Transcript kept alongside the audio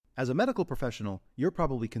As a medical professional, you're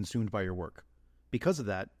probably consumed by your work. Because of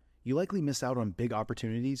that, you likely miss out on big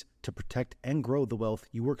opportunities to protect and grow the wealth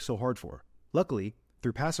you work so hard for. Luckily,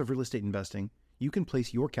 through passive real estate investing, you can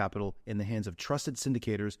place your capital in the hands of trusted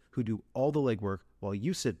syndicators who do all the legwork while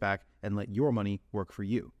you sit back and let your money work for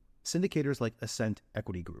you. Syndicators like Ascent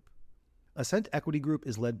Equity Group. Ascent Equity Group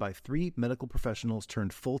is led by 3 medical professionals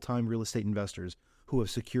turned full-time real estate investors who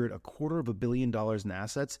have secured $250 million in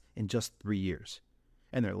assets in just 3 years.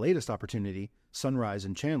 And their latest opportunity, Sunrise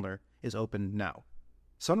in Chandler, is open now.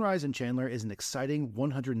 Sunrise in Chandler is an exciting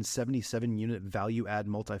 177-unit value-add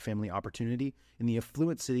multifamily opportunity in the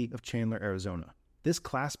affluent city of Chandler, Arizona. This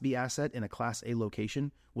Class B asset in a Class A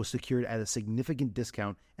location was secured at a significant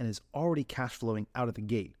discount and is already cash flowing out of the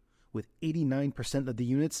gate, with 89% of the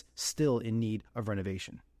units still in need of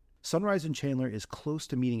renovation. Sunrise in Chandler is close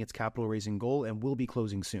to meeting its capital raising goal and will be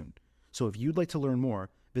closing soon. So if you'd like to learn more,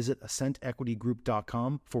 visit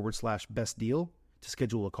ascentequitygroup.com/best deal to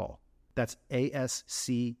schedule a call. That's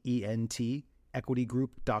ASCENT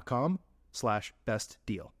equitygroup.com/best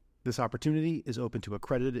deal. This opportunity is open to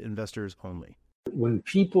accredited investors only. When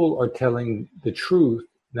people are telling the truth,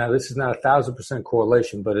 now this is not 1,000%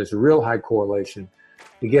 correlation, but it's a real high correlation,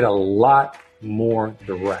 you get a lot more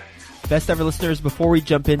direct. Best ever listeners, before we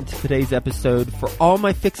jump into today's episode, for all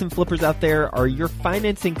my fix and flippers out there, are your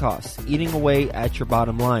financing costs eating away at your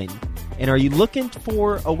bottom line? And are you looking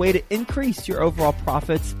for a way to increase your overall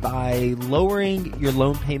profits by lowering your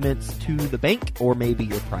loan payments to the bank or maybe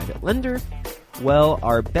your private lender? Well,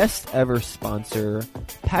 our best ever sponsor,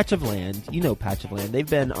 Patch of Land, you know Patch of Land, they've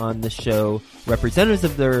been on the show. Representatives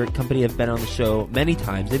of their company have been on the show many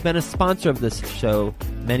times. They've been a sponsor of this show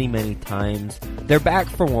many, many times. They're back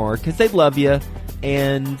for more because they love you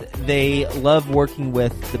and they love working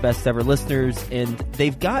with the best ever listeners, and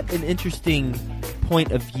they've got an interesting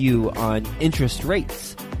point of view on interest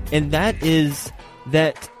rates. And that is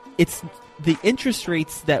that it's the interest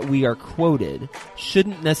rates that we are quoted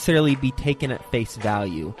shouldn't necessarily be taken at face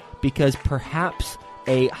value, because perhaps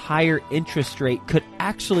a higher interest rate could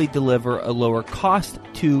actually deliver a lower cost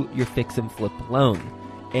to your fix and flip loan.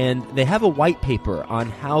 And they have a white paper on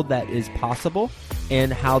how that is possible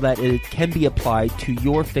and how that it can be applied to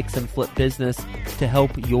your fix and flip business to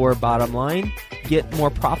help your bottom line get more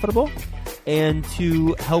profitable and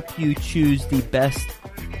to help you choose the best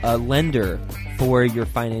lender for your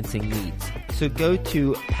financing needs. So go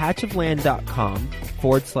to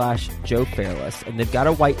patchofland.com/Joe Fairless, and they've got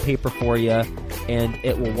a white paper for you, and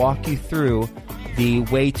it will walk you through the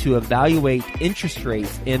way to evaluate interest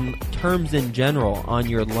rates and terms in general on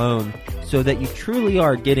your loan so that you truly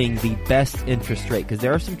are getting the best interest rate. Because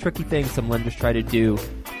there are some tricky things some lenders try to do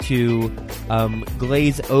to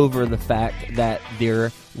glaze over the fact that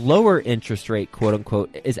their lower interest rate, quote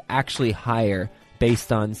unquote, is actually higher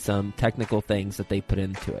based on some technical things that they put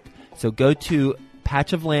into it. So go to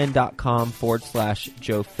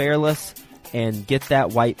patchofland.com/Joe Fairless and get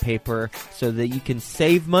that white paper so that you can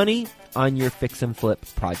save money on your fix and flip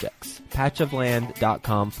projects.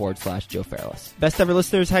 patchofland.com/Joe Fairless. Best ever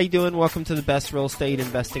listeners, how you doing? Welcome to the best real estate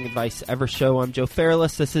investing advice ever show. I'm Joe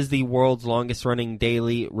Fairless. This is the world's longest running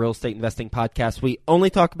daily real estate investing podcast. We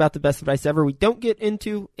only talk about the best advice ever. We don't get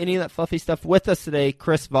into any of that fluffy stuff. With us today,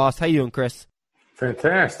 Chris Voss. How you doing, Chris?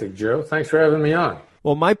 Fantastic, Joe. Thanks for having me on.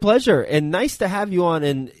 Well, my pleasure, and nice to have you on.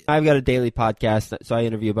 And I've got a daily podcast, so I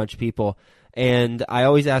interview a bunch of people, and I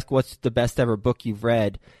always ask, what's the best ever book you've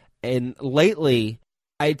read? And lately,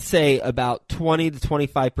 I'd say about 20 to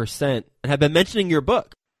 25% have been mentioning your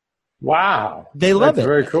book. Wow. They love it.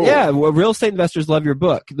 Very cool. Yeah, well, real estate investors love your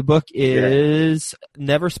book. The book is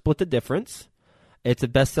Never Split the Difference. It's a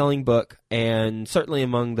best-selling book, and certainly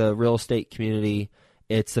among the real estate community,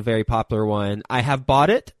 it's a very popular one. I have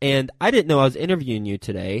bought it, and I didn't know I was interviewing you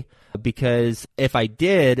today, because if I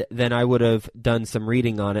did, then I would have done some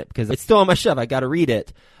reading on it, because it's still on my shelf. I got to read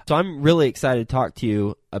it. So I'm really excited to talk to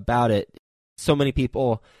you about it. So many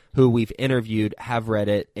people who we've interviewed have read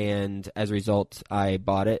it, and as a result, I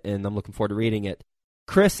bought it, and I'm looking forward to reading it.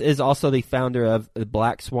 Chris is also the founder of the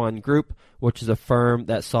Black Swan Group, which is a firm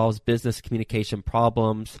that solves business communication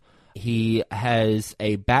problems. He has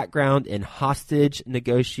a background in hostage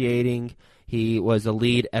negotiating. He was a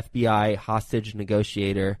lead FBI hostage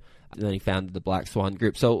negotiator, and then he founded the Black Swan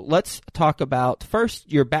Group. So let's talk about first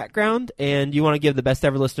your background, and you want to give the best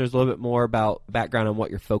ever listeners a little bit more about background on what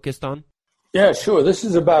you're focused on? Yeah, sure. This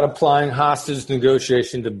is about applying hostage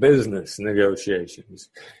negotiation to business negotiations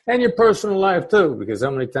and your personal life too, because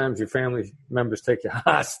how many times your family members take you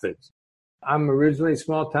hostage? I'm originally a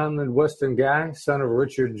small-town Midwestern guy, son of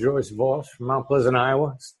Richard and Joyce Voss from Mount Pleasant,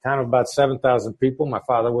 Iowa. It's a town of about 7,000 people. My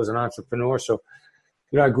father was an entrepreneur, so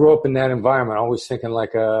I grew up in that environment, always thinking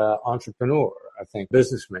like a entrepreneur, I think,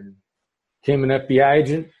 businessman. Became an FBI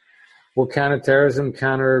agent, worked counterterrorism,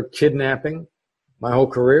 counter-kidnapping my whole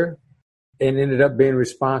career, and ended up being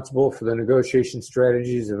responsible for the negotiation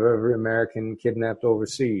strategies of every American kidnapped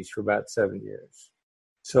overseas for about 7 years.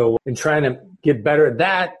 So in trying to get better at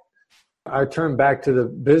that, I turned back to the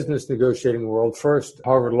business negotiating world, first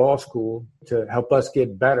Harvard Law School, to help us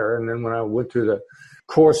get better. And then when I went through the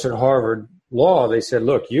course at Harvard Law, they said,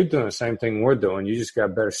 look, you're doing the same thing we're doing. You just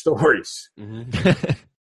got better stories. Mm-hmm.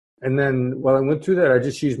 And then while I went through that, I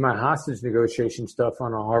just used my hostage negotiation stuff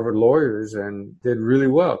on the Harvard lawyers and did really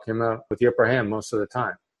well. Came out with the upper hand most of the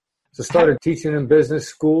time. So started teaching in business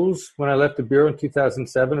schools when I left the Bureau in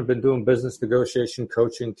 2007. I've been doing business negotiation,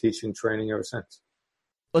 coaching, teaching, training ever since.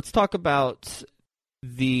 Let's talk about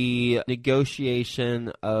the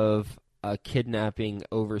negotiation of a kidnapping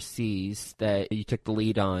overseas that you took the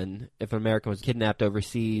lead on. If an American was kidnapped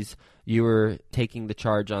overseas, you were taking the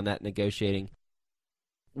charge on that negotiating.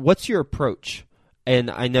 What's your approach? And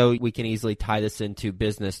I know we can easily tie this into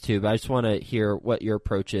business too, but I just want to hear what your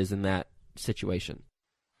approach is in that situation.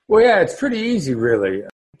 Well, yeah, it's pretty easy, really.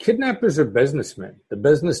 Kidnappers are businessmen. The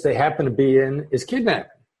business they happen to be in is kidnapping,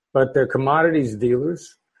 but they're commodities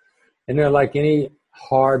dealers, and they're like any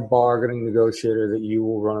hard bargaining negotiator that you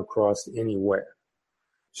will run across anywhere.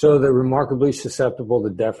 So they're remarkably susceptible to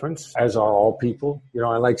deference, as are all people.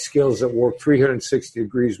 I like skills that work 360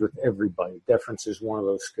 degrees with everybody. Deference is one of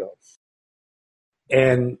those skills.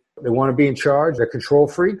 And they want to be in charge. They're control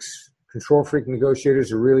freaks. Control freak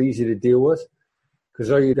negotiators are really easy to deal with because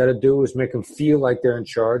all you got to do is make them feel like they're in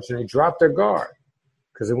charge, and they drop their guard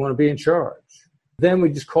because they want to be in charge. Then we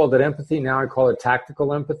just called it empathy. Now I call it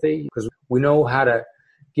tactical empathy because we know how to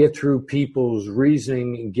get through people's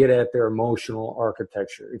reasoning and get at their emotional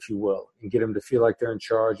architecture, if you will, and get them to feel like they're in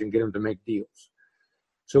charge and get them to make deals.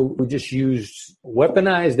 So we just used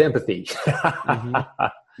weaponized empathy Mm-hmm.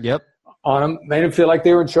 Yep. on them, made them feel like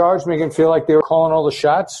they were in charge, made them feel like they were calling all the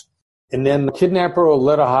shots. And then the kidnapper will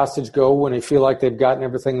let a hostage go when they feel like they've gotten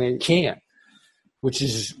everything they can, which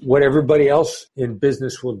is what everybody else in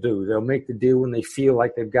business will do. They'll make the deal when they feel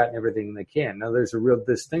like they've gotten everything they can. Now, there's a real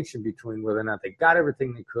distinction between whether or not they got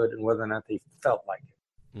everything they could and whether or not they felt like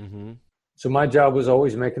it. Mm-hmm. So my job was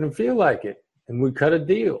always making them feel like it. And we cut a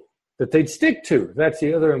deal that they'd stick to. That's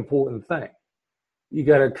the other important thing. You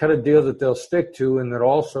got to cut a deal that they'll stick to, and that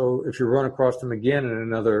also, if you run across them again in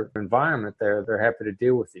another environment, they're happy to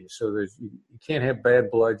deal with you. So you can't have bad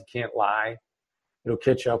blood. You can't lie. It'll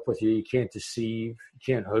catch up with you. You can't deceive. You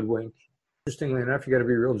can't hoodwink. Interestingly enough, you got to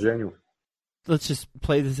be real genuine. Let's just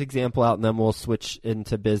play this example out, and then we'll switch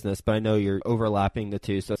into business. But I know you're overlapping the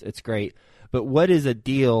two, so it's great. But what is a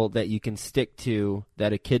deal that you can stick to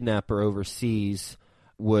that a kidnapper overseas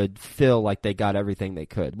would feel like they got everything they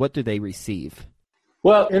could? What do they receive?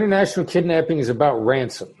 Well, international kidnapping is about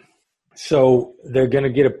ransom. So they're going to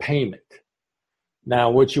get a payment. Now,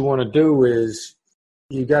 what you want to do is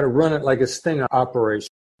you got to run it like a sting operation.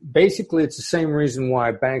 Basically, it's the same reason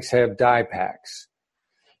why banks have die packs.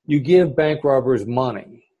 You give bank robbers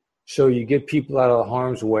money, so you get people out of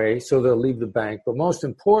harm's way, so they'll leave the bank. But most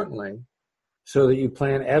importantly, so that you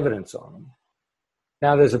plant evidence on them.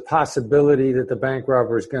 Now, there's a possibility that the bank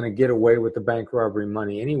robber is going to get away with the bank robbery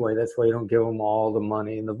money anyway. That's why you don't give them all the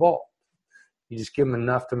money in the vault. You just give them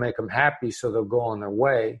enough to make them happy so they'll go on their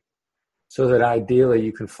way, so that ideally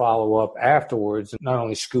you can follow up afterwards and not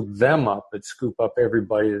only scoop them up, but scoop up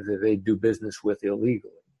everybody that they do business with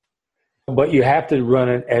illegally. But you have to run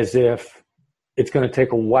it as if it's going to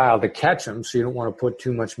take a while to catch them, so you don't want to put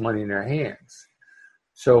too much money in their hands.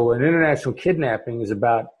 So an international kidnapping is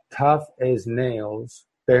about tough as nails,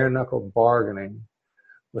 bare-knuckle bargaining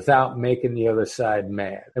without making the other side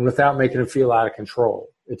mad and without making them feel out of control.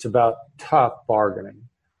 It's about tough bargaining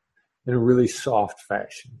in a really soft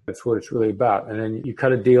fashion. That's what it's really about. And then you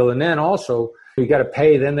cut a deal, and then also you got to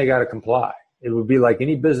pay, then they got to comply. It would be like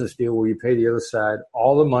any business deal where you pay the other side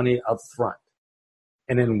all the money up front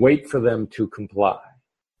and then wait for them to comply.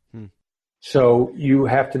 So you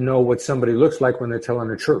have to know what somebody looks like when they're telling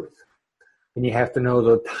the truth. And you have to know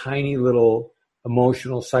the tiny little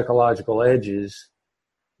emotional, psychological edges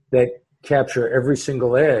that capture every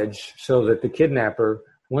single edge so that the kidnapper,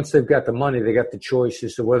 once they've got the money, they got the choice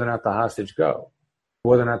as to whether or not the hostage go,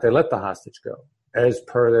 whether or not they let the hostage go, as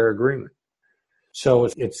per their agreement. So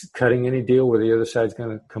it's cutting any deal where the other side's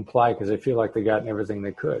going to comply because they feel like they gotten everything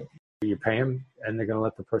they could. You pay them, and they're going to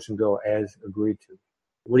let the person go as agreed to.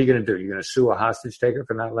 What are you going to do? You're going to sue a hostage taker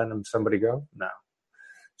for not letting somebody go? No.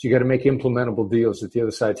 So you got to make implementable deals that the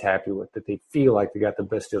other side's happy with, that they feel like they got the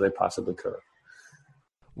best deal they possibly could.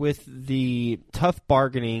 With the tough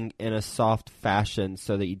bargaining in a soft fashion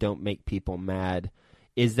so that you don't make people mad,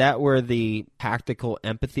 is that where the tactical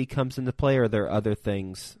empathy comes into play, or are there other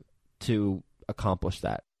things to accomplish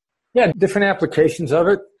that? Yeah, different applications of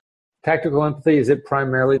it. Tactical empathy is it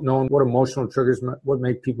primarily knowing what emotional triggers, what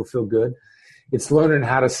make people feel good. It's learning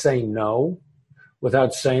how to say no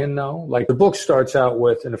without saying no. Like the book starts out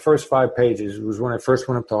with, in the first 5 pages, it was when I first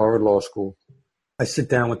went up to Harvard Law School. I sit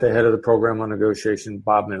down with the head of the program on negotiation,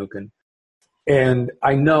 Bob Nukin, and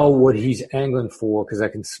I know what he's angling for because I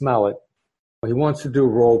can smell it. He wants to do a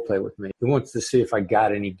role play with me. He wants to see if I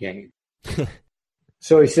got any game.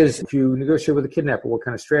 So he says, if you negotiate with a kidnapper, what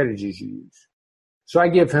kind of strategies you use? So I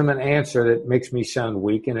give him an answer that makes me sound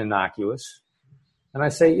weak and innocuous. And I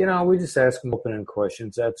say, we just ask him open-ended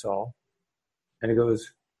questions, that's all. And he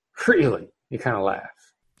goes, really? He kind of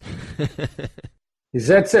laughs. He says,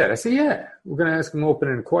 that's it. I say, yeah, we're going to ask him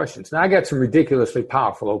open-ended questions. Now, I got some ridiculously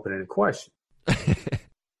powerful open-ended questions.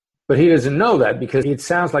 But he doesn't know that because it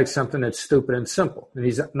sounds like something that's stupid and simple. And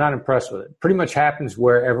he's not impressed with it. Pretty much happens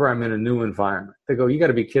wherever I'm in a new environment. They go, you got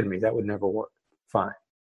to be kidding me. That would never work. Fine.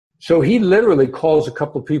 So he literally calls a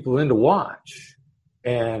couple of people in to watch.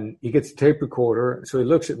 And he gets a tape recorder. So he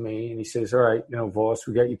looks at me and he says, all right, Voss,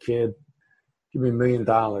 we got your kid. Give me $1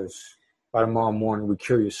 million. By tomorrow morning, we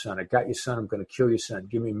kill your son. I got your son. I'm going to kill your son.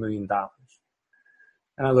 Give me $1 million.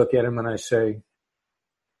 And I look at him and I say,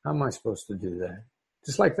 how am I supposed to do that?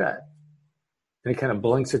 Just like that. And he kind of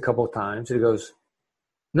blinks a couple of times. And he goes,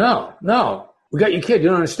 no, we got your kid. You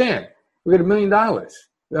don't understand. We got $1 million.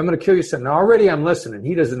 I'm going to kill your son. Now, already I'm listening.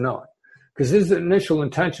 He doesn't know it. Because his initial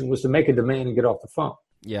intention was to make a demand and get off the phone.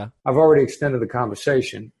 Yeah. I've already extended the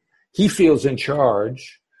conversation. He feels in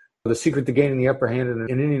charge. The secret to gaining the upper hand in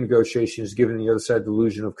any negotiation is giving the other side the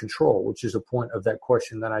illusion of control, which is the point of that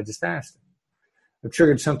question that I just asked him. I've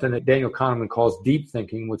triggered something that Daniel Kahneman calls deep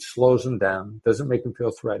thinking, which slows him down, doesn't make him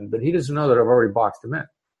feel threatened, but he doesn't know that I've already boxed him in.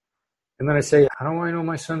 And then I say, how do I know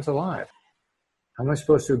my son's alive? How am I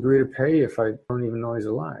supposed to agree to pay you if I don't even know he's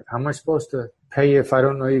alive? How am I supposed to pay you if I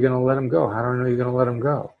don't know you're going to let him go? How do I know you're going to let him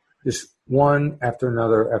go? Just one after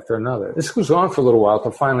another after another. This goes on for a little while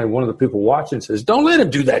until finally one of the people watching says, don't let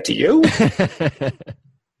him do that to you.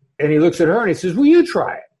 And he looks at her and he says, will you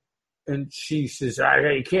try it? And she says, I got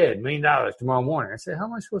your kid, $1 million tomorrow morning. I say, how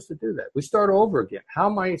am I supposed to do that? We start over again.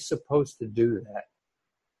 How am I supposed to do that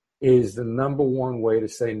is the number one way to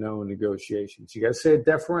say no in negotiations. You got to say it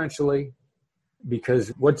deferentially, because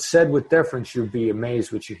what's said with deference, you'll be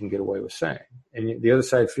amazed what you can get away with saying. And the other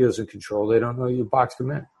side feels in control. They don't know you boxed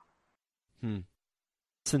them in.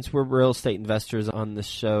 Since we're real estate investors on this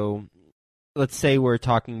show, let's say we're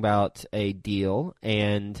talking about a deal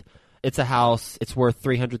and it's a house, it's worth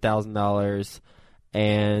 $300,000,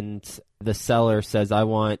 and the seller says, I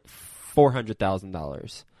want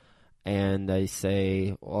 $400,000. And I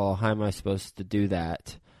say, well, how am I supposed to do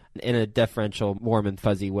that? In a deferential, warm and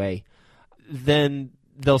fuzzy way. Then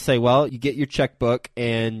they'll say, well, you get your checkbook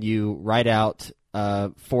and you write out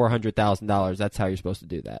 $400,000. That's how you're supposed to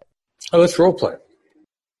do that. Oh, let's role play.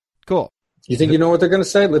 Cool. You think you know what they're going to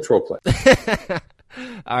say? Let's role play.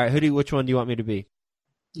 All right, which one do you want me to be?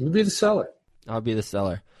 You be the seller. I'll be the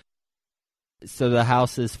seller. So the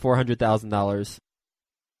house is $400,000.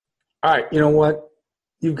 All right, you know what?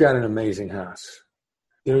 You've got an amazing house.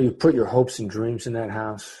 You put your hopes and dreams in that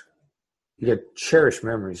house. You got cherished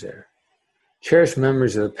memories there. Cherished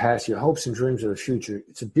memories of the past, your hopes and dreams of the future.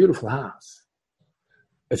 It's a beautiful house.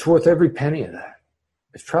 It's worth every penny of that.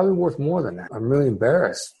 It's probably worth more than that. I'm really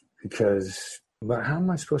embarrassed but how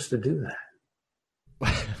am I supposed to do that?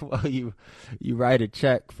 Well, you write a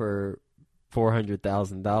check for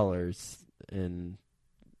 $400,000, and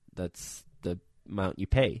that's the amount you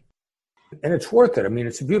pay. And it's worth it. I mean,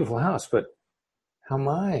 it's a beautiful house, but how am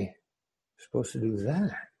I supposed to do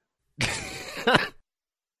that?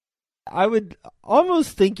 I would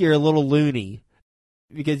almost think you're a little loony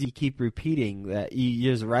because you keep repeating that.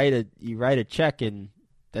 You just write a check and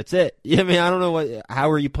that's it. I mean, I don't know how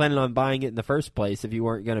are you planning on buying it in the first place if you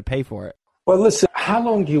weren't going to pay for it? Well, listen, how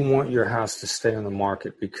long do you want your house to stay on the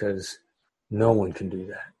market? Because no one can do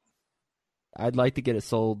that. I'd like to get it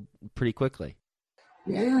sold pretty quickly.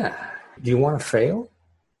 Yeah. Do you want to fail?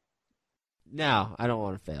 No, I don't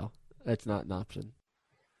want to fail. That's not an option.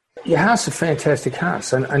 Your house is a fantastic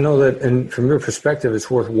house. I know that, and from your perspective, it's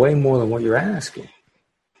worth way more than what you're asking.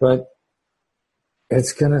 But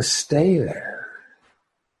it's going to stay there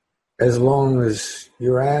as long as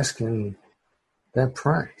you're asking that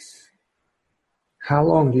price. How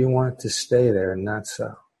long do you want it to stay there and not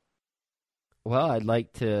sell? Well, I'd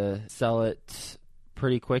like to sell it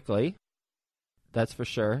pretty quickly. That's for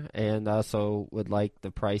sure. And I also would like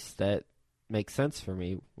the price that makes sense for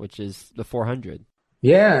me, which is the 400.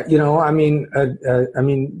 Yeah, I mean,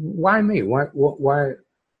 why me? Why?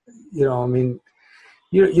 I mean,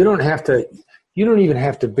 you don't have to. You don't even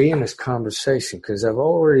have to be in this conversation because I've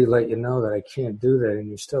already let you know that I can't do that, and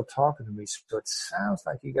you're still talking to me. So it sounds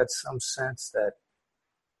like you got some sense that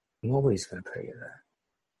nobody's going to pay you that.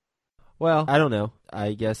 Well, I don't know.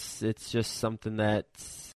 I guess it's just something that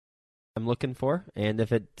I'm looking for, and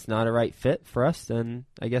if it's not a right fit for us, then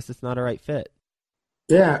I guess it's not a right fit.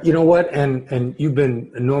 Yeah, you know what? And you've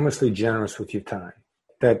been enormously generous with your time.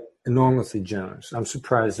 That enormously generous. I'm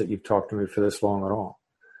surprised that you've talked to me for this long at all.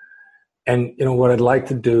 And what I'd like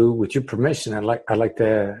to do, with your permission, I'd like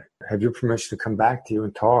to have your permission to come back to you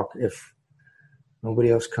and talk if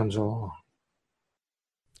nobody else comes along.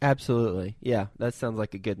 Absolutely. Yeah, that sounds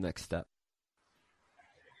like a good next step.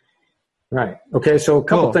 Right. Okay, so a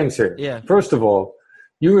couple things here. Yeah. First of all,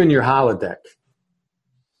 you were in your holodeck.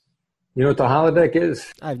 You know what the holodeck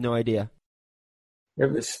is? I have no idea.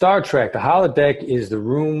 Star Trek, the holodeck is the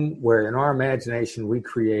room where in our imagination we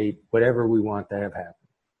create whatever we want to have happen.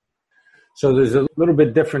 So there's a little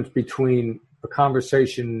bit difference between a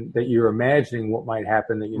conversation that you're imagining what might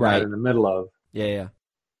happen that you're not in the middle of. Yeah.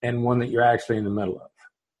 And one that you're actually in the middle of.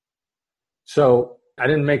 So I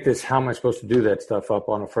didn't make this how am I supposed to do that stuff up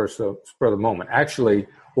on a first spur of the moment. Actually,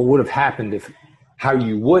 what would have happened how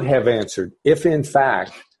you would have answered if in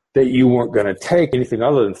fact that you weren't going to take anything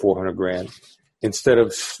other than $400,000, instead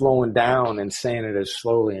of slowing down and saying it as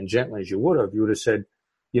slowly and gently as you would have said,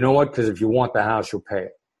 you know what, because if you want the house, you'll pay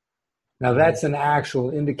it. Now, that's an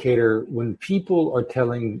actual indicator when people are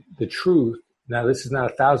telling the truth. Now, this is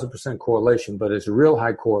not 1,000% correlation, but it's a real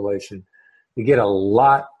high correlation. You get a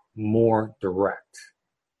lot more direct.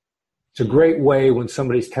 It's a great way when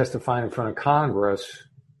somebody's testifying in front of Congress,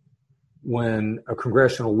 when a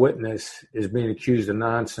congressional witness is being accused of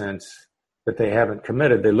nonsense that they haven't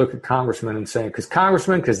committed. They look at congressmen and say,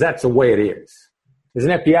 because that's the way it is. As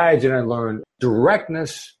an FBI agent, I learned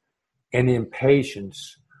directness and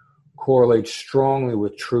impatience correlate strongly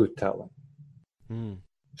with truth-telling.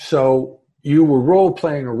 So you were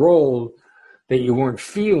role-playing a role that you weren't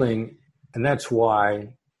feeling, and that's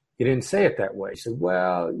why you didn't say it that way. You said,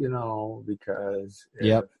 well, because...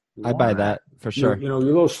 Yep, I buy that, for sure. You're a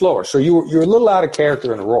little slower. So you're a little out of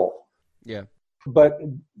character in the role. Yeah. But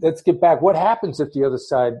let's get back. What happens if the other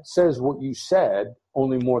side says what you said,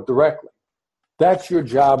 only more directly? That's your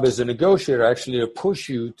job as a negotiator, actually, to push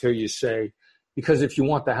you till you say, because if you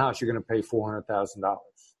want the house, you're going to pay $400,000.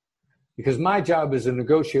 Because my job as a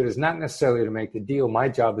negotiator is not necessarily to make the deal. My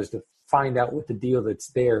job is to find out what the deal that's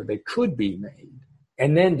there that could be made,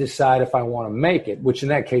 and then decide if I want to make it, which in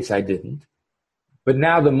that case I didn't. But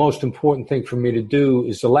now the most important thing for me to do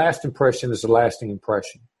is the last impression is the lasting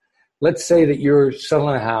impression. Let's say that you're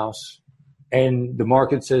selling a house and the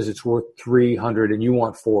market says it's worth $300 and you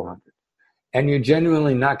want $400. And you're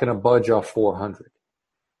genuinely not going to budge off $400,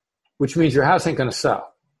 which means your house ain't going to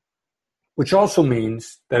sell, which also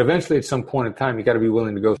means that eventually at some point in time, you got to be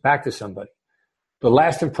willing to go back to somebody. The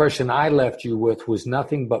last impression I left you with was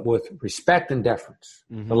nothing but with respect and deference.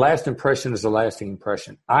 Mm-hmm. The last impression is the lasting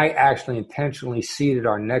impression. I actually intentionally seeded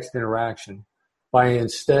our next interaction by,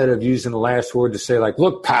 instead of using the last word, to say like,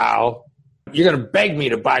 look, pal, you're going to beg me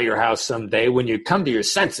to buy your house someday when you come to your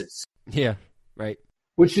senses. Yeah, right.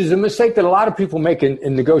 Which is a mistake that a lot of people make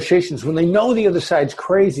in negotiations. When they know the other side's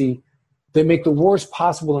crazy, they make the worst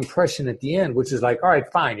possible impression at the end, which is like, all right,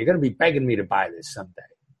 fine, you're going to be begging me to buy this someday.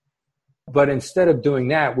 But instead of doing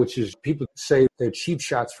that, which is people say they're cheap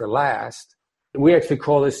shots for last, we actually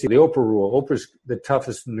call this the Oprah rule. Oprah's the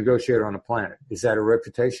toughest negotiator on the planet. Is that a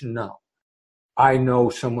reputation? No. I know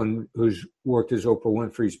someone who's worked as Oprah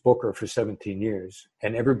Winfrey's booker for 17 years,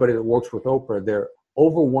 and everybody that works with Oprah, their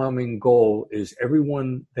overwhelming goal is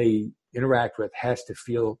everyone they interact with has to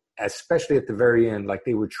feel, especially at the very end, like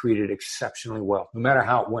they were treated exceptionally well, no matter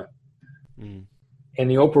how it went. Mm. And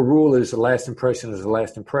the Oprah rule is the last impression is the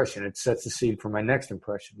last impression. It sets the scene for my next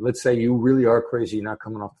impression. Let's say you really are crazy, you're not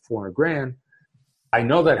coming off the $400,000. I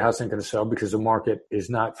know that house ain't going to sell because the market is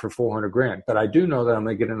not for $400,000, but I do know that I'm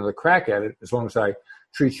going to get another crack at it as long as I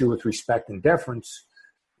treat you with respect and deference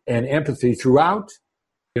and empathy throughout.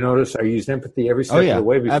 You notice I used empathy every step of the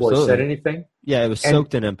way before I said anything. Yeah, it was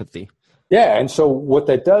soaked in empathy. Yeah, and so what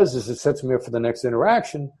that does is it sets me up for the next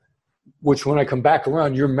interaction, which when I come back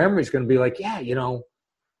around, your memory is going to be like, yeah,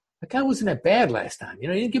 that guy wasn't that bad last time. He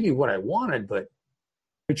didn't give me what I wanted, but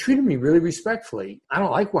he treated me really respectfully. I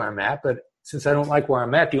don't like where I'm at, but since I don't like where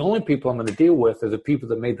I'm at, the only people I'm going to deal with are the people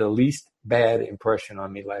that made the least bad impression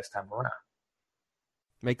on me last time around.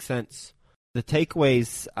 Makes sense. The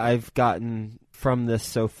takeaways I've gotten from this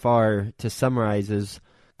so far, to summarize, is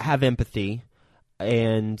have empathy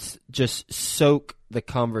and just soak the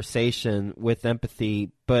conversation with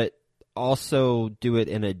empathy, but also do it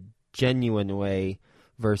in a genuine way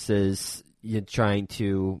versus you trying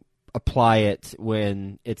to apply it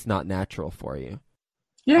when it's not natural for you.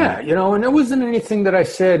 Yeah, and there wasn't anything that I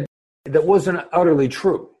said that wasn't utterly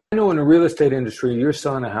true. I know in the real estate industry, you're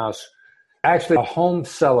selling a house. Actually, a home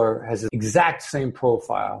seller has the exact same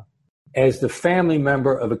profile as the family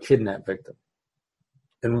member of a kidnap victim.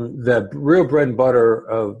 And the real bread and butter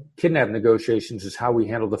of kidnap negotiations is how we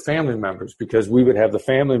handle the family members, because we would have the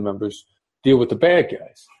family members deal with the bad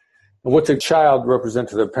guys. And what's a child represent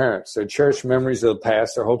to their parents? Their cherished memories of the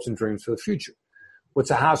past, their hopes and dreams for the future. What's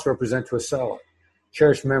a house represent to a seller?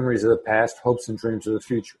 Cherished memories of the past, hopes and dreams of the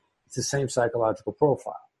future. It's the same psychological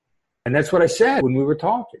profile. And that's what I said when we were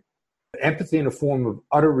talking. Empathy in the form of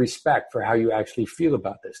utter respect for how you actually feel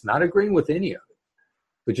about this, not agreeing with any of it,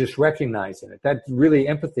 but just recognizing it. That's really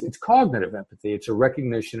empathy. It's cognitive empathy. It's a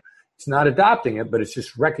recognition. It's not adopting it, but it's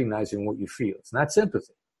just recognizing what you feel. It's not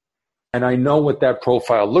sympathy. And I know what that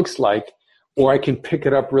profile looks like, or I can pick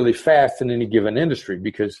it up really fast in any given industry,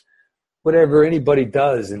 because whatever anybody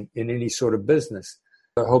does in any sort of business,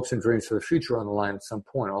 their hopes and dreams for the future are on the line at some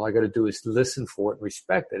point. All I got to do is listen for it and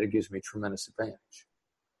respect it. It gives me tremendous advantage.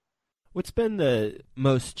 What's been the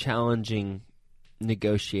most challenging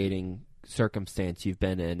negotiating circumstance you've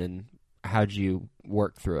been in, and how'd you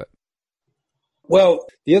work through it? Well,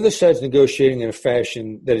 the other side's negotiating in a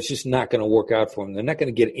fashion that it's just not going to work out for them. They're not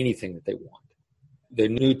going to get anything that they want. They're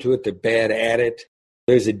new to it. They're bad at it.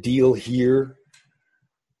 There's a deal here,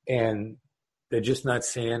 and they're just not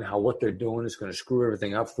seeing how what they're doing is going to screw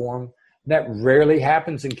everything up for them. That rarely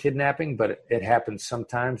happens in kidnapping, but it happens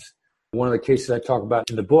sometimes. One of the cases I talk about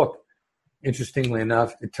in the book, interestingly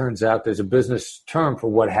enough, it turns out there's a business term for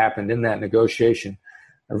what happened in that negotiation.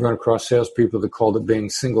 I've run across salespeople that called it being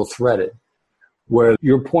single-threaded, where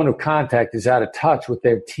your point of contact is out of touch with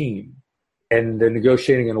their team, and they're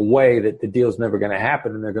negotiating in a way that the deal's never going to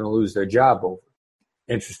happen and they're going to lose their job over.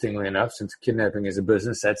 Interestingly enough, since kidnapping is a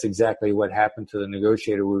business, that's exactly what happened to the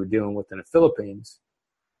negotiator we were dealing with in the Philippines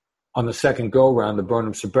on the second go-round, the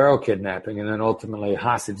Burnham-Sabero kidnapping, and then ultimately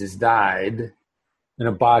hostages died in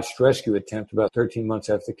a botched rescue attempt about 13 months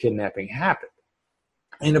after the kidnapping happened.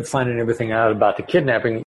 I ended up finding everything out about the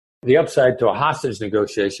kidnapping. The upside to a hostage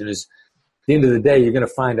negotiation is, at the end of the day, you're going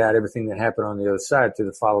to find out everything that happened on the other side through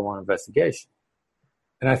the follow-on investigation.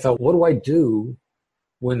 And I thought, what do I do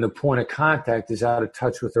when the point of contact is out of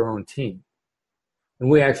touch with their own team? And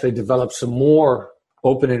we actually developed some more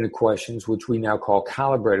open-ended questions, which we now call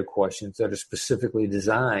calibrated questions, that are specifically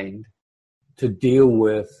designed to deal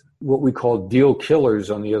with what we call deal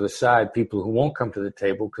killers on the other side, people who won't come to the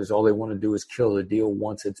table because all they want to do is kill the deal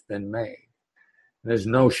once it's been made. And there's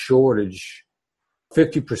no shortage.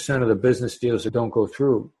 50% of the business deals that don't go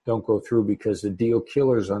through because the deal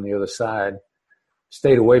killers on the other side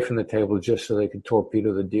stayed away from the table just so they could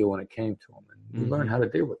torpedo the deal when it came to them. And we learn how to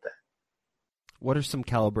deal with that. What are some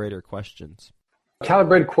calibrator questions?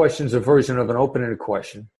 Calibrated question is a version of an open-ended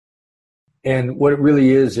question. And what it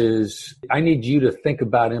really is I need you to think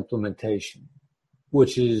about implementation,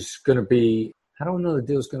 which is going to be, how do I know the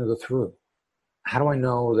deal is going to go through? How do I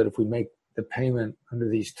know that if we make the payment under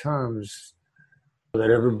these terms, that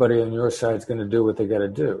everybody on your side is going to do what they got to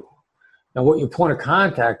do? Now, what your point of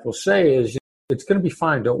contact will say is, it's going to be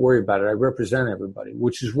fine. Don't worry about it. I represent everybody,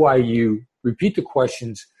 which is why you repeat the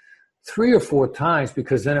questions 3 or 4 times,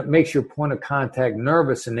 because then it makes your point of contact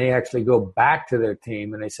nervous, and they actually go back to their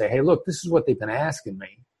team and they say, hey, look, this is what they've been asking me,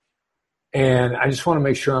 and I just want to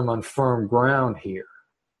make sure I'm on firm ground here.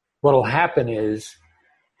 What will happen is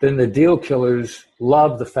then the deal killers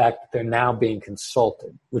love the fact that they're now being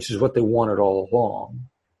consulted, which is what they wanted all along.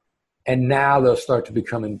 And now they'll start to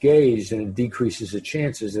become engaged, and it decreases the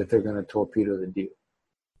chances that they're going to torpedo the deal.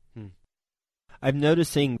 I'm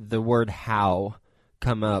noticing the word how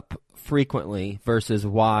come up frequently versus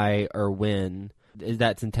why or when. Is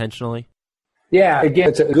that intentionally? Yeah, again,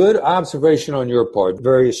 it's a good observation on your part,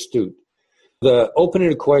 very astute. The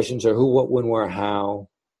open-ended questions are who, what, when, where, how,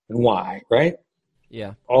 and why, right?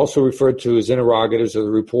 Yeah. Also referred to as interrogatives or the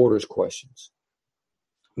reporter's questions.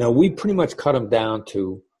 Now, we pretty much cut them down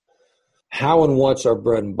to how and what's our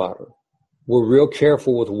bread and butter. We're real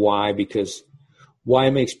careful with why, because why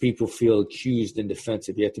makes people feel accused and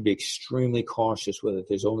defensive. You have to be extremely cautious with it.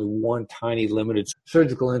 There's only one tiny limited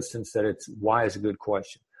surgical instance that it's why is a good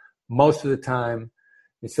question. Most of the time,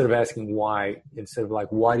 instead of asking why, instead of like,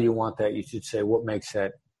 why do you want that, you should say, what makes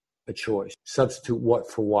that a choice? Substitute what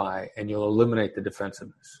for why, and you'll eliminate the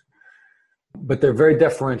defensiveness. but they're very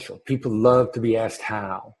deferential. People love to be asked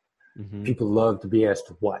how. Mm-hmm. People love to be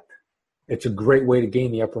asked what. It's a great way to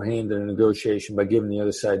gain the upper hand in a negotiation by giving the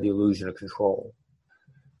other side the illusion of control.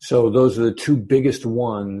 So those are the two biggest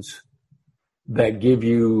ones that give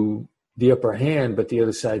you the upper hand, but the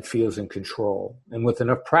other side feels in control. And with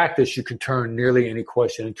enough practice, you can turn nearly any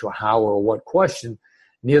question into a how or a what question.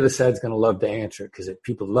 And the other side's going to love to answer it because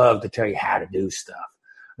people love to tell you how to do stuff.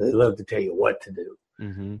 They love to tell you what to do.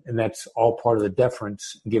 Mm-hmm. And that's all part of the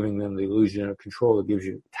deference, giving them the illusion of control that gives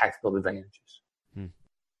you tactical advantages.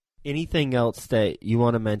 Anything else that you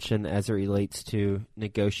want to mention as it relates to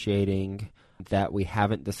negotiating that we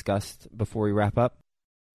haven't discussed before we wrap up?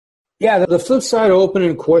 Yeah, the flip side of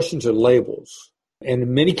open-ended questions are labels. And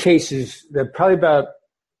in many cases, they're probably about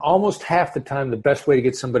almost half the time the best way to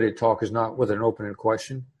get somebody to talk is not with an open-ended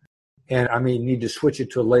question. And I mean, you need to switch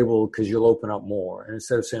it to a label because you'll open up more. And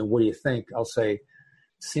instead of saying, what do you think? I'll say,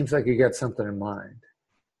 seems like you got something in mind.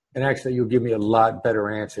 And actually, you'll give me a lot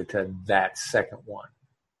better answer to that second one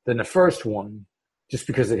than the first one, just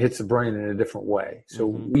because it hits the brain in a different way. So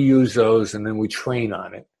we use those and then we train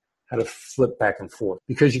on it, how to flip back and forth.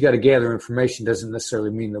 Because you got to gather information doesn't necessarily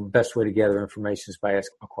mean the best way to gather information is by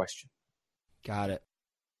asking a question. Got it.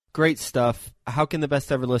 Great stuff. How can the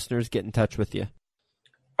best ever listeners get in touch with you?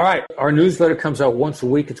 All right. Our newsletter comes out once a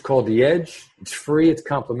week. It's called The Edge. It's free. It's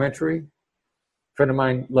complimentary. A friend of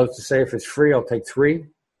mine loves to say, if it's free, I'll take 3.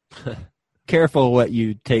 Careful what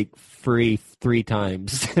you take free 3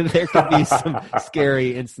 times. There could be some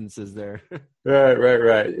scary instances there.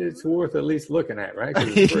 Right. It's worth at least looking at, right? 'Cause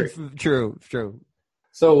it's free. True.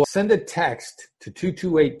 So send a text to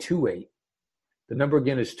 22828. The number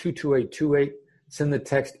again is 22828. Send the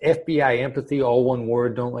text FBI Empathy, all one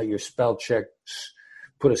word. Don't let your spell check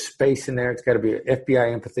put a space in there. It's got to be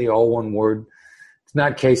FBI Empathy, all one word. It's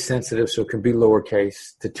not case sensitive, so it can be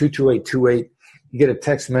lowercase. To 22828. You get a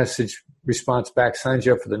text message response back, signs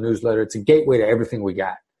you up for the newsletter. It's a gateway to everything we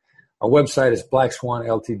got. Our website is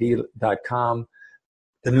blackswanltd.com.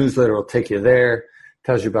 The newsletter will take you there.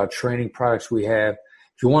 Tells you about training products we have.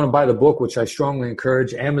 If you want to buy the book, which I strongly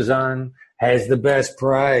encourage, Amazon has the best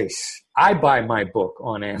price. I buy my book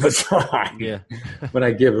on Amazon, Yeah. but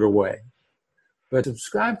I give it away. But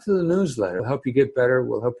subscribe to the newsletter. It'll help you get better.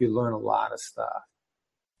 Will help you learn a lot of stuff.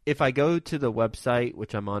 If I go to the website,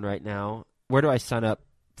 which I'm on right now, where do I sign up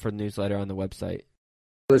for the newsletter on the website?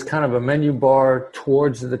 There's kind of a menu bar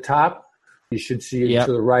towards the top. You should see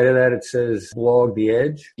to the right of that. It says Blog The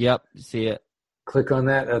Edge. Yep, see it. Click on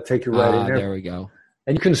that. That'll take you right in there. There we go.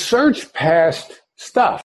 And you can search past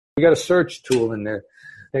stuff. You got a search tool in there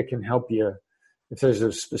that can help you if there's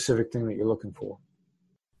a specific thing that you're looking for.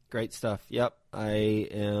 Great stuff. Yep, I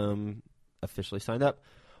am officially signed up.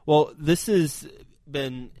 Well, this has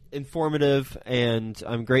been informative, and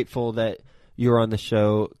I'm grateful that you're on the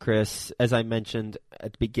show, Chris. As I mentioned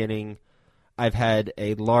at the beginning, I've had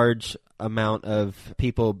a large amount of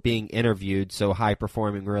people being interviewed, so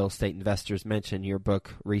high-performing real estate investors mentioned your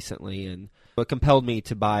book recently, and what compelled me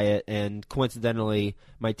to buy it, and coincidentally,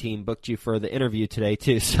 my team booked you for the interview today,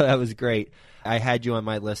 too, so that was great. I had you on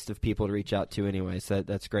my list of people to reach out to anyway, so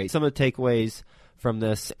that's great. Some of the takeaways from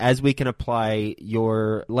this, as we can apply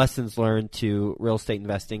your lessons learned to real estate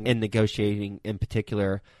investing and negotiating in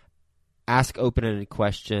particular, ask open-ended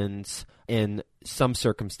questions in some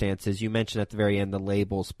circumstances. You mentioned at the very end the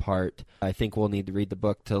labels part. I think we'll need to read the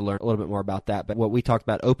book to learn a little bit more about that. But what we talked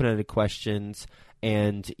about, open-ended questions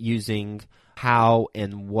and using how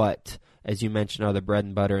and what, as you mentioned, are the bread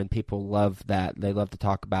and butter, and people love that. They love to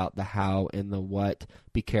talk about the how and the what.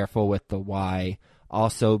 Be careful with the why.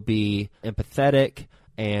 Also be empathetic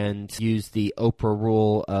and use the Oprah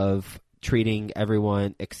rule of treating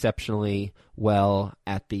everyone exceptionally well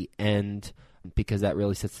at the end, because that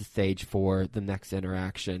really sets the stage for the next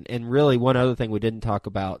interaction. And really, one other thing we didn't talk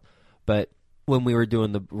about, but when we were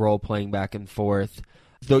doing the role-playing back and forth,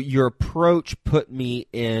 your approach put me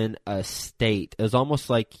in a state. It was almost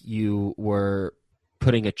like you were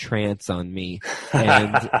putting a trance on me,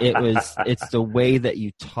 and it's the way that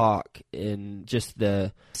you talk and just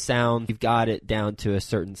the sound. You've got it down to a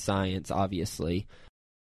certain science, obviously.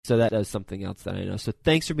 So that is something else that I know. So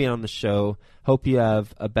thanks for being on the show. Hope you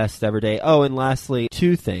have a best ever day. Oh, and lastly,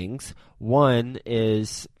 2 things. One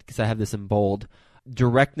is, because I have this in bold,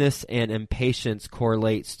 directness and impatience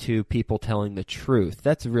correlates to people telling the truth.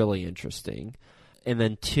 That's really interesting. And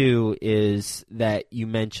then 2 is that you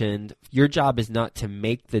mentioned your job is not to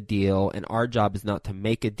make the deal, and our job is not to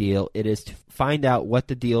make a deal. It is to find out what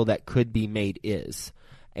the deal that could be made is.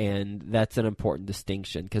 And that's an important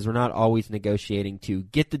distinction because we're not always negotiating to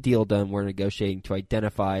get the deal done. We're negotiating to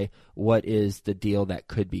identify what is the deal that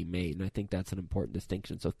could be made. And I think that's an important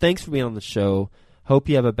distinction. So thanks for being on the show. Hope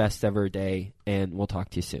you have a best ever day, and we'll talk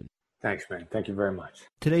to you soon. Thanks, man. Thank you very much.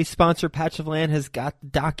 Today's sponsor, Patch of Land, has got the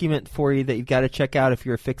document for you that you've got to check out if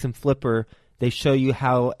you're a fix and flipper. They show you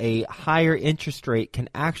how a higher interest rate can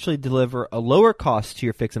actually deliver a lower cost to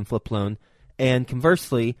your fix and flip loan, and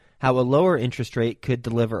conversely, how a lower interest rate could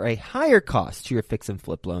deliver a higher cost to your fix and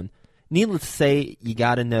flip loan. Needless to say, you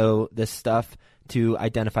got to know this stuff to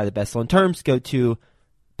identify the best loan terms. Go to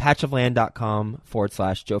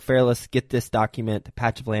patchofland.com/Joe Fairless. Get this document,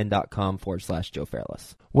 patchofland.com/Joe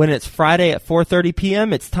Fairless. When it's Friday at 4:30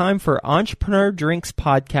 p.m., it's time for Entrepreneur Drinks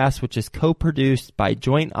Podcast, which is co-produced by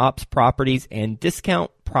Joint Ops Properties and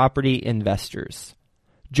Discount Property Investors.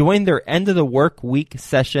 Join their end of the work week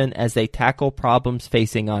session as they tackle problems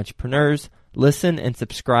facing entrepreneurs. Listen and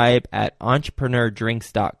subscribe at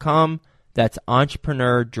entrepreneurdrinks.com. That's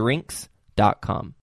entrepreneurdrinks.com.